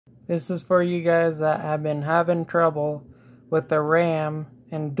This is for you guys that have been having trouble with the RAM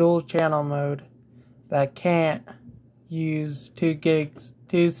in dual channel mode that can't use 2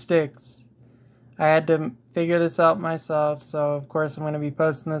 sticks. I had to figure this out myself, so of course I'm going to be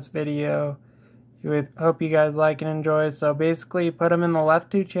posting this video. Hope you guys like and enjoy. So basically put them in the left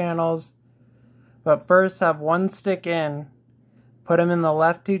 2 channels, but first have 1 stick in. Put them in the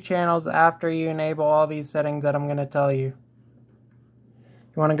left 2 channels after you enable all these settings that I'm going to tell you.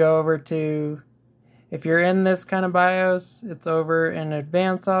 You want to go over to, if you're in this kind of BIOS, it's over in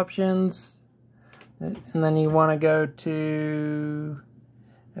advanced options, and then you want to go to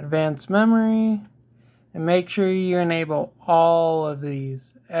advanced memory, and make sure you enable all of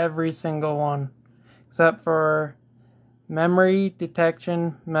these, every single one, except for memory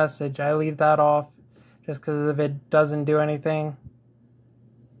detection message. I leave that off just because if it doesn't do anything.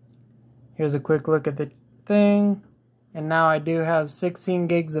 Here's a quick look at the thing. And now I do have 16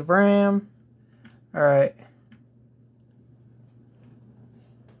 gigs of RAM. Alright.